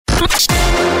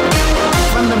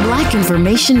From the Black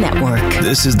Information Network,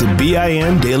 this is the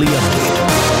BIN Daily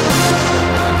Update.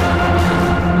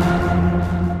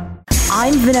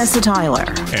 I'm Vanessa Tyler.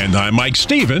 And I'm Mike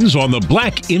Stevens on the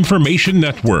Black Information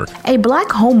Network. A black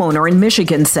homeowner in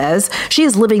Michigan says she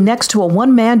is living next to a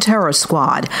one-man terror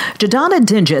squad. Jadonna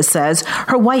Dinges says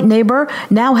her white neighbor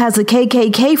now has a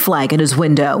KKK flag in his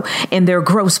window in their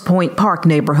Grosse Pointe Park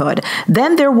neighborhood.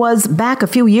 Then there was back a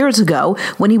few years ago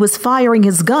when he was firing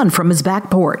his gun from his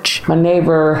back porch. My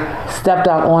neighbor stepped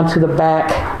out onto the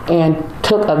back and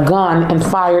took a gun and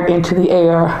fired into the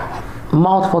air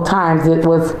multiple times. It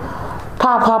was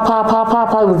pop, pop, pop, pop,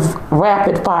 pop. It was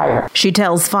rapid fire. She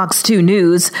tells Fox 2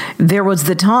 News there was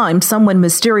the time someone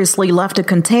mysteriously left a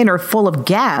container full of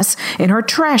gas in her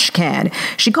trash can.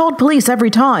 She called police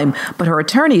every time, but her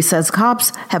attorney says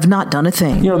cops have not done a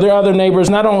thing. You know, there are other neighbors,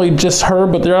 not only just her,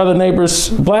 but there are other neighbors,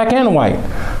 black and white,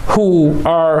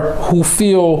 who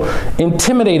feel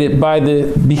intimidated by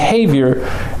the behavior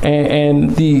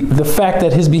and the fact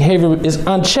that his behavior is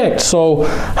unchecked. So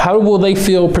how will they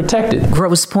feel protected?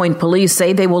 Grosse Pointe police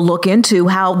say they will look into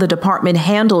how the department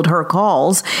handled her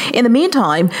calls. In the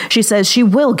meantime, she says she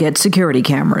will get security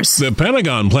cameras. The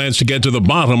Pentagon plans to get to the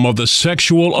bottom of the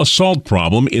sexual assault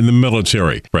problem in the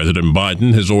military. President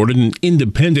Biden has ordered an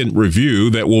independent review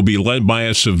that will be led by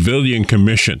a civilian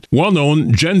commission.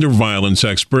 Well-known gender violence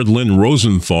expert Lynn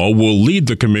Rosenthal will lead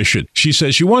the commission. She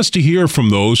says she wants to hear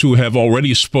from those who have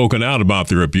already spoken out about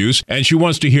their abuse, and she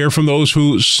wants to hear from those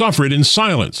who suffered in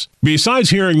silence.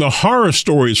 Besides hearing the horror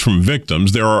stories from victims,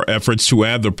 there are efforts to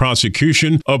add the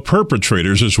prosecution of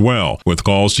perpetrators as well, with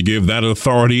calls to give that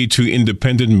authority to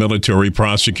independent military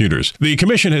prosecutors. The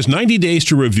commission has 90 days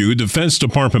to review Defense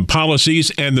Department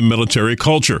policies and the military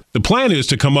culture. The plan is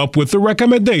to come up with the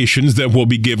recommendations that will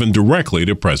be given directly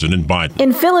to President Biden.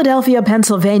 In Philadelphia,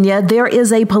 Pennsylvania, there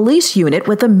is a police unit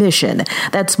with a mission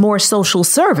that's more social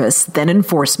service than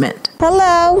enforcement.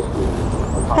 Hello.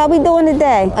 How we doing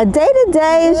today? A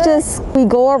day-to-day is just we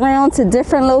go around to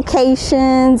different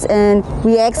locations and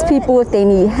we ask people if they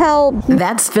need help.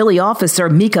 That's Philly officer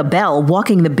Mika Bell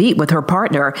walking the beat with her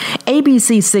partner.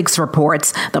 ABC6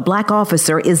 reports the black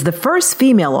officer is the first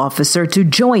female officer to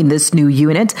join this new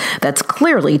unit that's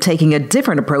clearly taking a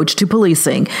different approach to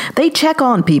policing. They check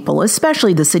on people,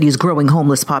 especially the city's growing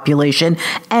homeless population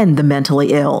and the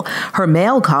mentally ill. Her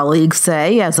male colleagues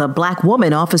say as a black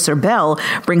woman, Officer Bell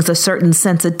brings a certain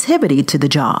sensitivity to the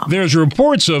job. There's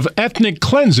reports of ethnic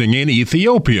cleansing in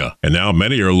Ethiopia, and now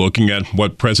many are looking at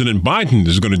what President Biden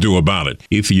is going to do about it.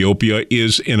 Ethiopia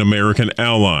is an American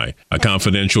ally. A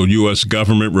confidential U.S.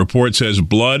 government report says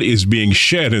blood is being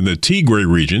shed in the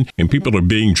Tigray region and people are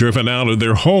being driven out of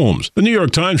their homes. The New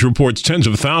York Times reports tens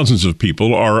of thousands of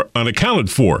people are unaccounted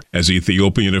for as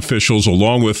Ethiopian officials,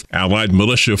 along with allied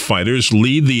militia fighters,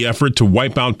 lead the effort to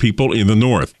wipe out people in the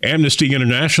north. Amnesty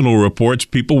International reports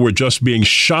people were just being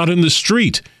shot in the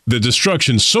street. The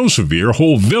destruction so severe,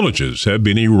 whole villages have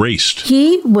been erased.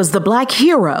 He was the black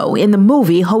hero in the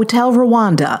movie Hotel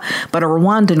Rwanda, but a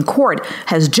Rwandan court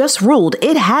has just ruled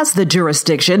it has the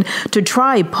jurisdiction to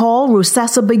try Paul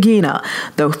Rusesabagina.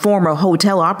 The former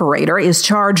hotel operator is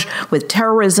charged with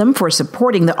terrorism for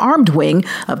supporting the armed wing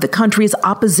of the country's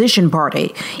opposition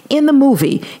party. In the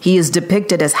movie, he is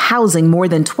depicted as housing more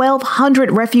than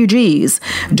 1,200 refugees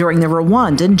during the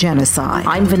Rwandan genocide.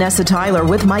 I'm Vanessa Tyler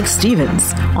with Mike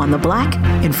Stevens on the Black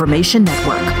Information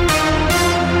Network.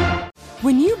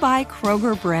 When you buy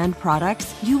Kroger brand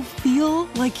products, you feel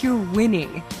like you're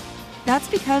winning. That's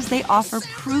because they offer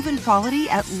proven quality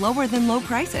at lower than low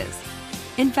prices.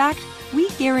 In fact, we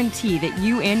guarantee that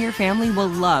you and your family will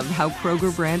love how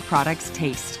Kroger brand products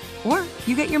taste, or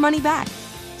you get your money back.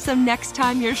 So next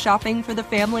time you're shopping for the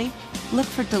family, look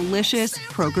for delicious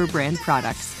Kroger brand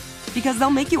products, because they'll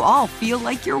make you all feel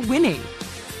like you're winning.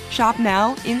 Shop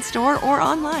now, in-store, or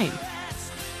online.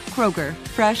 Kroger,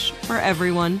 fresh for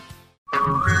everyone.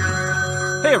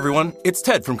 Hey everyone, it's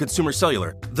Ted from Consumer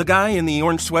Cellular, the guy in the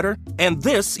orange sweater, and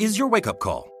this is your wake-up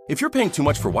call. If you're paying too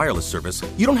much for wireless service,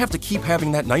 you don't have to keep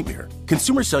having that nightmare.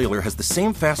 Consumer Cellular has the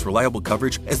same fast, reliable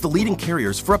coverage as the leading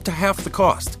carriers for up to half the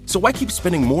cost. So why keep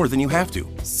spending more than you have to?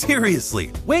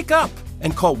 Seriously, wake up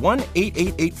and call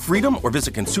 1-888-FREEDOM or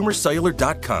visit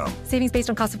consumercellular.com. Savings based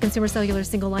on cost of Consumer Cellular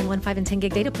single line 1, 5, and 10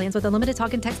 gig data plans with unlimited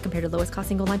talk and text compared to lowest cost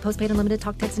single line postpaid unlimited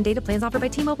talk, text, and data plans offered by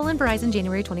T-Mobile and Verizon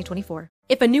January 2024.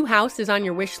 If a new house is on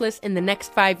your wish list in the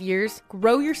next 5 years,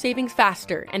 grow your savings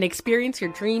faster and experience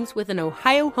your dreams with an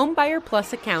Ohio Homebuyer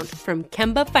Plus account from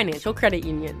Kemba Financial Credit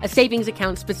Union. A savings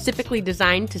account specifically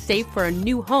designed to save for a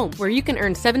new home where you can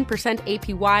earn 7%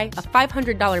 APY,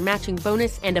 a $500 matching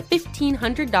bonus, and a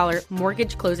 $1,500 mortgage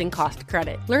mortgage closing cost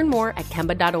credit. Learn more at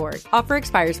Kemba.org. Offer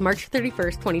expires March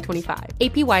 31st, 2025.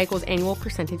 APY equals annual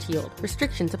percentage yield.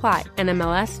 Restrictions apply.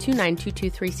 NMLS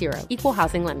 292230. Equal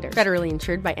housing lender. Federally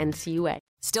insured by NCUA.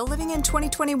 Still living in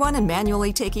 2021 and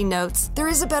manually taking notes? There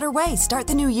is a better way. Start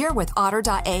the new year with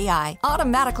Otter.ai.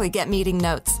 Automatically get meeting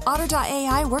notes.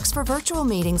 Otter.ai works for virtual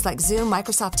meetings like Zoom,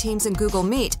 Microsoft Teams, and Google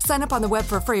Meet. Sign up on the web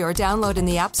for free or download in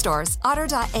the app stores.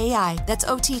 Otter.ai. That's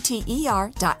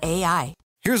OTTER.ai.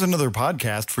 Here's another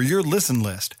podcast for your listen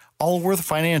list. Allworth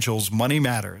Financial's Money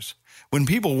Matters. When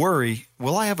people worry,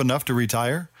 will I have enough to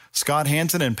retire? Scott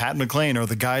Hansen and Pat McClain are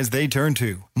the guys they turn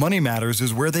to. Money Matters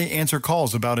is where they answer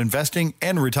calls about investing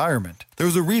and retirement.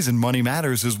 There's a reason Money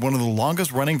Matters is one of the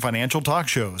longest-running financial talk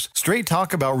shows. Straight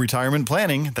talk about retirement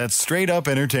planning that's straight-up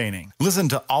entertaining. Listen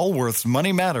to Allworth's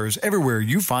Money Matters everywhere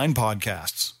you find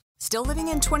podcasts. Still living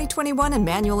in 2021 and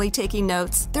manually taking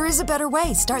notes? There is a better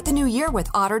way. Start the new year with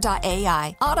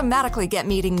Otter.ai. Automatically get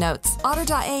meeting notes.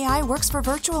 Otter.ai works for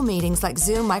virtual meetings like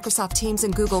Zoom, Microsoft Teams,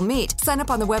 and Google Meet. Sign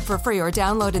up on the web for free or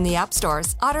download in the app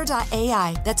stores.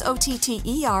 Otter.ai. That's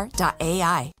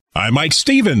OTTER.ai. I'm Mike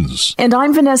Stevens. And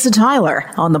I'm Vanessa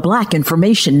Tyler on the Black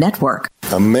Information Network.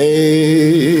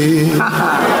 Amazing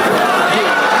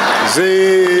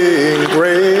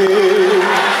Grace.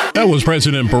 That was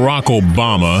President Barack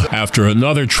Obama after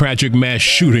another tragic mass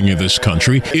shooting in this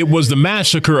country. It was the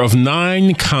massacre of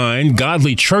 9 kind,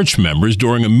 godly church members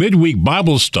during a midweek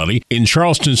Bible study in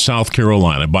Charleston, South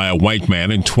Carolina by a white man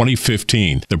in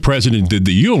 2015. The president did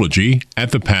the eulogy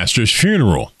at the pastor's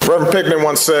funeral. Reverend Pickney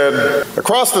once said,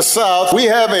 across the South, we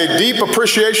have a deep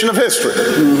appreciation of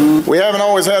history. We haven't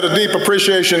always had a deep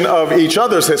appreciation of each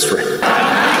other's history.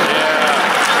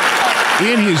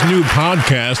 In his new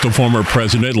podcast, the former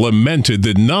president lamented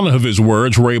that none of his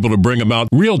words were able to bring about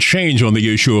real change on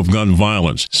the issue of gun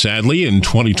violence. Sadly, in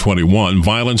 2021,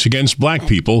 violence against black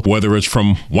people, whether it's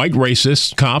from white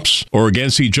racist cops or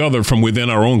against each other from within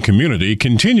our own community,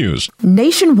 continues.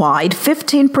 Nationwide,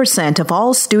 15% of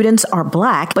all students are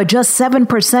black, but just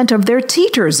 7% of their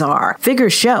teachers are.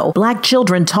 Figures show black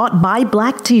children taught by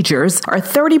black teachers are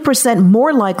 30%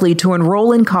 more likely to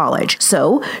enroll in college.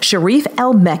 So, Sharif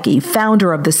El-Mekki, founder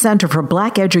of the Center for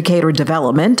Black Educator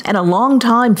Development and a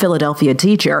longtime Philadelphia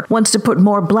teacher, wants to put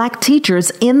more black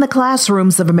teachers in the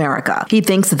classrooms of America. He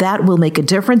thinks that will make a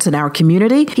difference in our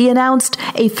community. He announced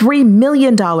a $3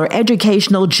 million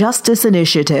educational justice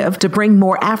initiative to bring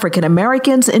more African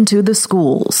Americans into the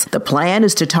schools. The plan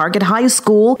is to target high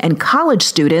school and college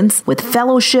students with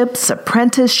fellowships,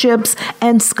 apprenticeships,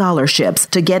 and scholarships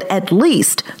to get at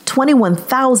least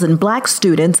 21,000 black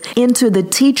students into the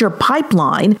teacher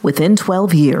pipeline within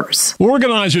 12 years.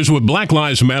 Organizers with Black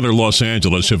Lives Matter Los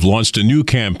Angeles have launched a new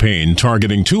campaign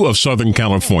targeting 2 of Southern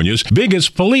California's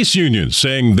biggest police unions,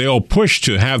 saying they'll push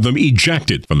to have them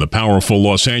ejected from the powerful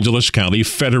Los Angeles County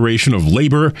Federation of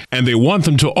Labor, and they want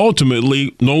them to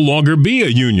ultimately no longer be a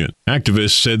union.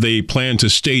 Activists said they plan to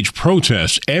stage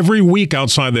protests every week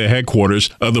outside the headquarters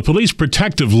of the Police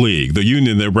Protective League, the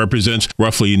union that represents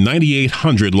roughly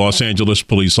 9,800 Los Angeles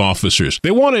police officers.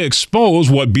 They want to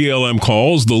expose what BLM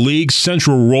calls the League's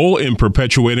central role in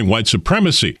perpetuating white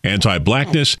supremacy,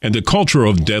 anti-blackness, and the culture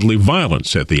of deadly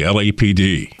violence at the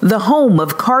LAPD. The home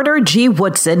of Carter G.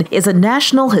 Woodson is a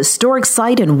National Historic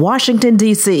Site in Washington,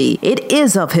 D.C. It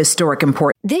is of historic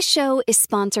importance. This show is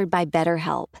sponsored by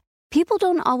BetterHelp. People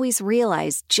don't always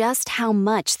realize just how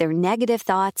much their negative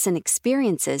thoughts and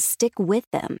experiences stick with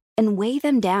them and weigh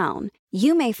them down.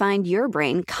 You may find your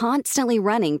brain constantly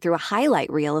running through a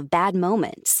highlight reel of bad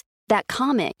moments. That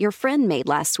comment your friend made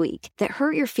last week that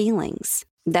hurt your feelings.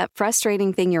 That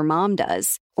frustrating thing your mom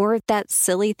does. Or that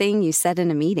silly thing you said in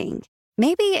a meeting.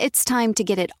 Maybe it's time to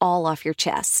get it all off your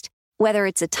chest. Whether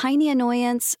it's a tiny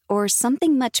annoyance or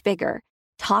something much bigger,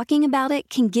 talking about it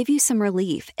can give you some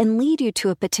relief and lead you to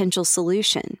a potential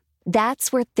solution.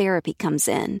 That's where therapy comes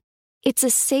in. It's a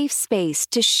safe space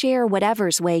to share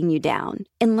whatever's weighing you down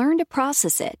and learn to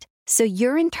process it so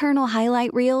your internal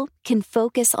highlight reel can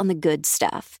focus on the good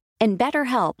stuff. And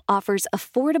BetterHelp offers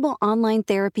affordable online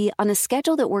therapy on a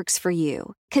schedule that works for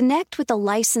you. Connect with a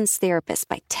licensed therapist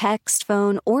by text,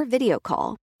 phone, or video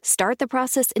call. Start the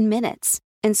process in minutes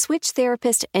and switch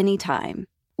therapist anytime.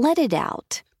 Let it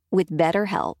out with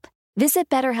BetterHelp. Visit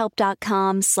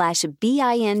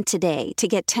BetterHelp.com/BIN today to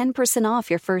get 10%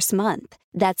 off your first month.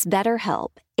 That's BetterHelp,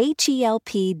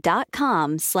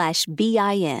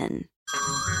 HELP.com/BIN.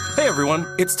 Hey everyone,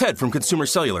 it's Ted from Consumer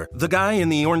Cellular, the guy in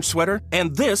the orange sweater,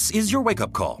 and this is your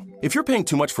wake-up call. If you're paying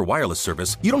too much for wireless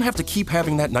service, you don't have to keep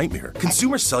having that nightmare.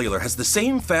 Consumer Cellular has the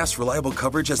same fast, reliable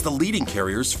coverage as the leading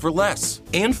carriers for less.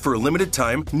 And for a limited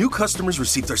time, new customers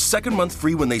receive their second month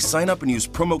free when they sign up and use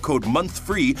promo code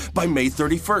MONTHFREE by May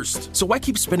 31st. So why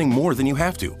keep spending more than you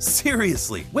have to?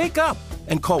 Seriously, wake up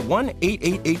and call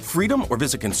 1-888-FREEDOM or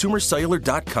visit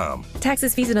consumercellular.com.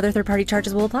 Taxes, fees, and other third-party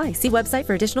charges will apply. See website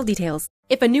for additional details.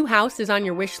 If a new house is on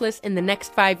your wish list in the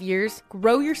next 5 years,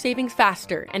 grow your savings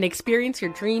faster and experience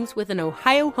your dreams with an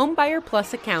Ohio Homebuyer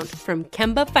Plus account from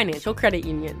Kemba Financial Credit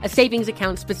Union. A savings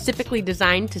account specifically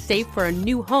designed to save for a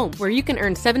new home where you can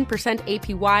earn 7%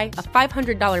 APY, a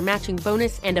 $500 matching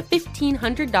bonus, and a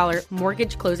 $1,500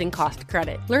 mortgage closing cost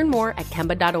credit. Learn more at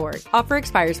Kemba.org. Offer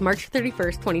expires March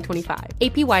 31st, 2025.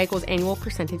 APY equals annual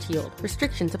percentage yield.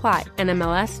 Restrictions apply.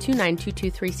 NMLS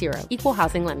 292230. Equal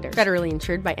housing lender. Federally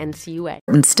insured by NCUA.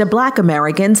 To Black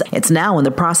Americans, it's now in the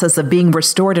process of being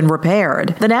restored and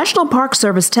repaired. The National Park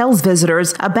Service tells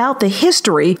visitors about the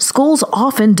history schools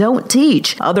often don't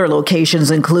teach. Other locations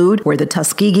include where the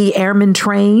Tuskegee Airmen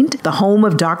trained, the home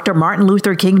of Dr. Martin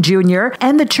Luther King Jr.,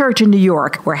 and the church in New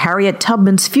York where Harriet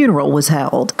Tubman's funeral was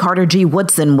held. Carter G.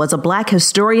 Woodson was a Black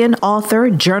historian,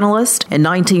 author, journalist. In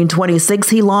 1926,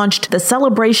 he launched the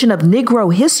celebration of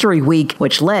Negro History Week,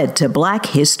 which led to Black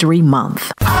History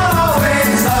Month.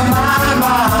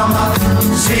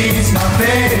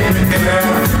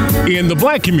 In the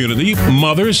Black community,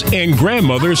 mothers and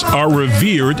grandmothers are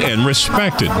revered and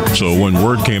respected. So when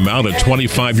word came out, a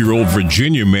 25-year-old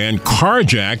Virginia man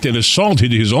carjacked and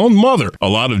assaulted his own mother, a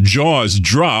lot of jaws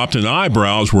dropped and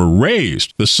eyebrows were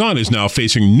raised. The son is now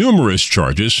facing numerous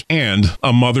charges and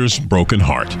a mother's broken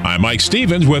heart. I'm Mike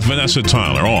Stevens with Vanessa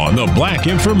Tyler on the Black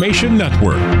Information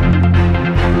Network.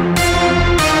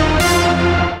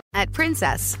 At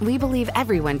Princess, we believe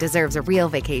everyone deserves a real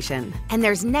vacation. And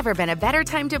there's never been a better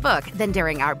time to book than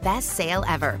during our best sale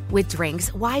ever. With drinks,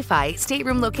 Wi-Fi,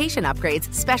 stateroom location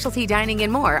upgrades, specialty dining,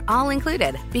 and more, all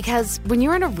included. Because when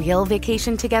you're on a real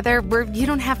vacation together where you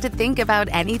don't have to think about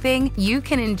anything, you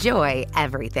can enjoy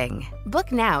everything.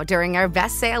 Book now during our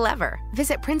best sale ever.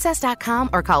 Visit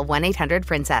princess.com or call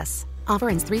 1-800-PRINCESS. Offer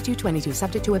ends 3/2/22,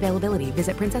 subject to availability.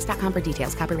 Visit princess.com for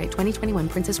details. Copyright 2021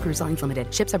 Princess Cruise Lines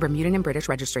Limited. Ships are Bermudan and British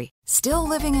Registry. Still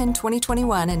living in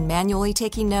 2021 and manually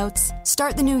taking notes?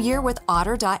 Start the new year with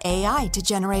Otter.ai to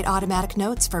generate automatic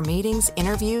notes for meetings,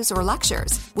 interviews, or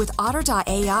lectures. With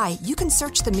Otter.ai, you can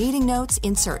search the meeting notes,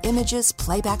 insert images,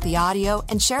 play back the audio,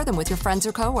 and share them with your friends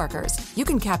or coworkers. You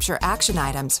can capture action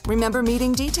items, remember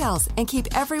meeting details, and keep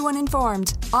everyone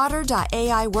informed.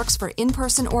 Otter.ai works for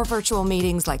in-person or virtual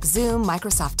meetings like Zoom,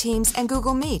 Microsoft Teams, and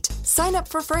Google Meet. Sign up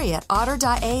for free at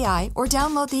Otter.ai or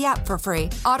download the app for free.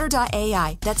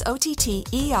 Otter.ai, that's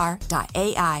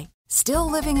OTTER.ai.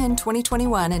 Still living in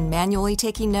 2021 and manually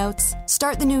taking notes?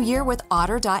 Start the new year with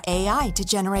Otter.ai to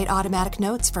generate automatic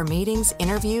notes for meetings,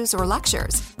 interviews, or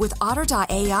lectures. With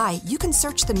Otter.ai, you can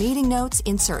search the meeting notes,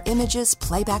 insert images,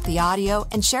 play back the audio,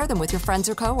 and share them with your friends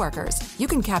or coworkers. You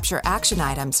can capture action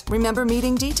items, remember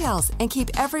meeting details, and keep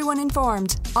everyone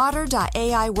informed.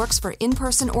 Otter.ai works for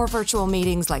in-person or virtual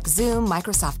meetings like Zoom,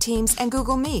 Microsoft Teams, and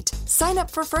Google Meet. Sign up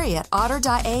for free at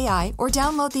Otter.ai or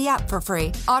download the app for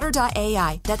free.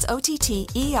 Otter.ai, that's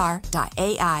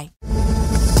OTTER.ai.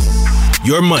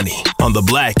 Your money on the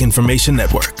Black Information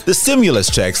Network. The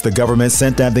stimulus checks the government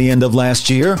sent at the end of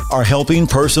last year are helping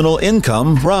personal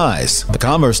income rise. The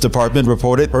Commerce Department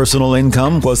reported personal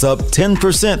income was up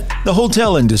 10%. The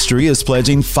hotel industry is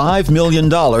pledging $5 million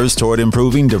toward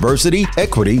improving diversity,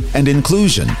 equity, and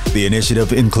inclusion. The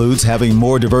initiative includes having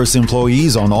more diverse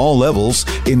employees on all levels,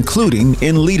 including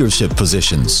in leadership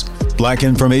positions. Black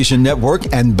Information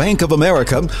Network and Bank of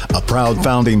America, a proud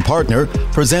founding partner,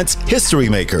 presents History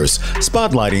Makers,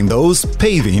 spotlighting those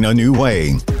paving a new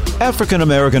way.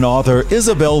 African-American author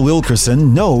Isabel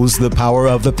Wilkerson knows the power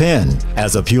of the pen.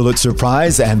 As a Pulitzer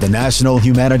Prize and the National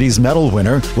Humanities Medal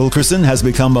winner, Wilkerson has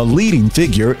become a leading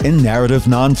figure in narrative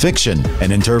nonfiction,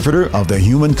 an interpreter of the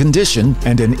human condition,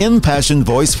 and an impassioned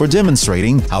voice for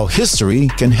demonstrating how history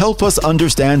can help us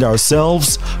understand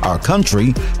ourselves, our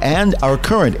country, and our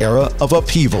current era of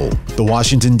upheaval. The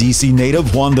Washington, D.C.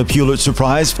 native won the Pulitzer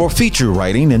Prize for feature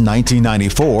writing in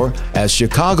 1994 as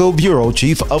Chicago bureau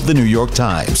chief of the New York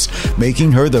Times,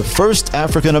 making her the first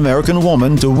African-American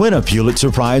woman to win a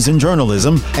Pulitzer Prize in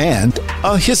journalism and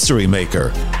a history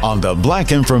maker. On the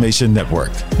Black Information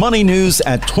Network. Money news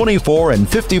at 24 and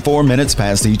 54 minutes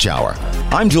past each hour.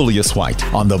 I'm Julius White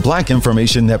on the Black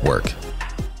Information Network.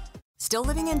 Still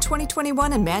living in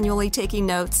 2021 and manually taking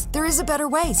notes? There is a better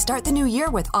way. Start the new year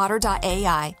with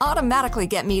Otter.ai. Automatically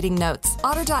get meeting notes.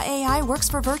 Otter.ai works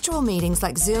for virtual meetings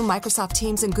like Zoom, Microsoft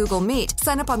Teams, and Google Meet.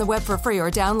 Sign up on the web for free or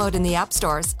download in the app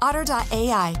stores.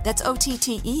 Otter.ai. That's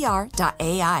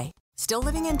OTTER.ai. Still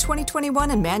living in 2021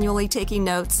 and manually taking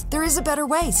notes? There is a better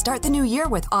way. Start the new year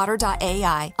with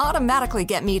Otter.ai. Automatically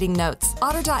get meeting notes.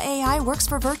 Otter.ai works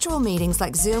for virtual meetings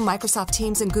like Zoom, Microsoft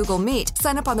Teams, and Google Meet.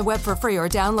 Sign up on the web for free or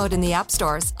download in the app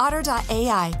stores.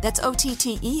 Otter.ai. That's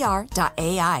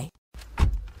OTTER.ai.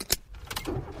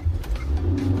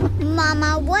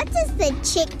 Mama, what does the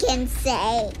chicken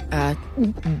say?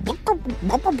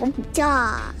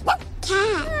 Dog.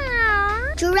 Cat.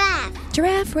 Giraffe.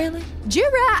 Giraffe, really?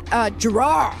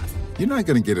 Giraffe. You're not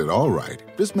going to get it all right.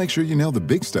 Just make sure you nail the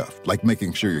big stuff, like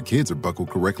making sure your kids are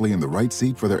buckled correctly in the right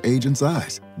seat for their age and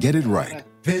size. Get it right.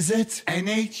 Visit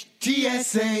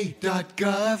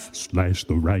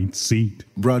NHTSA.gov/the right seat.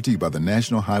 Brought to you by the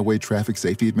National Highway Traffic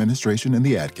Safety Administration and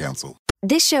the Ad Council.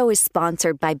 This show is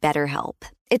sponsored by BetterHelp.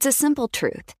 It's a simple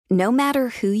truth. No matter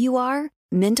who you are,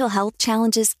 mental health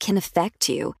challenges can affect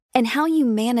you, and how you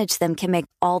manage them can make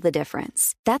all the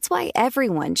difference. That's why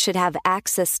everyone should have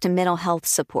access to mental health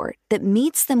support that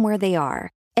meets them where they are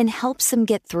and helps them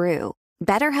get through.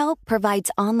 BetterHelp provides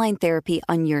online therapy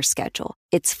on your schedule.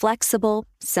 It's flexible,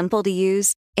 simple to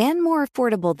use, and more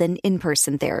affordable than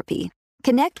in-person therapy.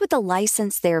 Connect with a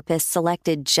licensed therapist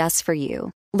selected just for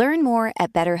you. Learn more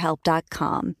at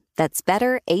BetterHelp.com. That's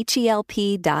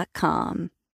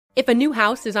BetterHelp.com. If a new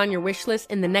house is on your wish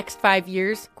list in the next 5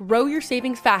 years, grow your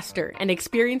savings faster and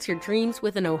experience your dreams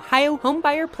with an Ohio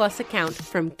Homebuyer Plus account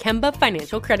from Kemba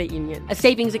Financial Credit Union. A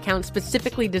savings account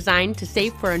specifically designed to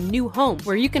save for a new home,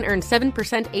 where you can earn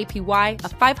 7% APY, a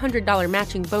 $500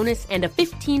 matching bonus, and a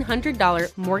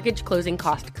 $1,500 mortgage closing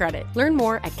cost credit. Learn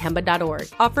more at Kemba.org.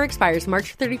 Offer expires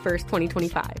March 31st,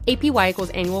 2025. APY equals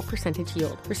annual percentage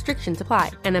yield. Restrictions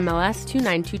apply. NMLS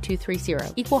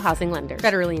 292230. Equal housing lender.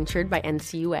 Federally insured by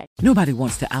NCUA. Nobody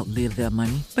wants to outlive their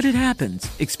money, but it happens,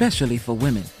 especially for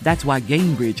women. That's why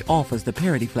Gainbridge offers the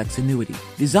Parity Flex annuity,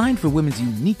 designed for women's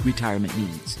unique retirement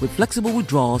needs, with flexible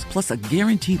withdrawals plus a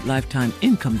guaranteed lifetime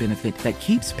income benefit that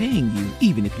keeps paying you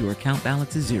even if your account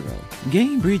balance is zero.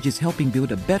 Gainbridge is helping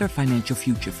build a better financial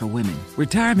future for women.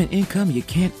 Retirement income you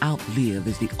can't outlive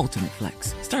is the ultimate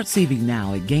flex. Start saving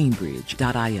now at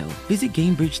Gainbridge.io. Visit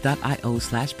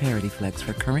Gainbridge.io/ParityFlex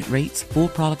for current rates, full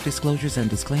product disclosures and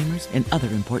disclaimers, and other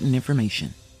important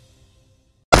information.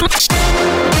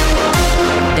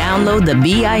 Download the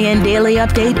BIN Daily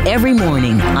Update every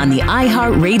morning on the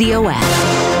iHeartRadio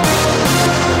app.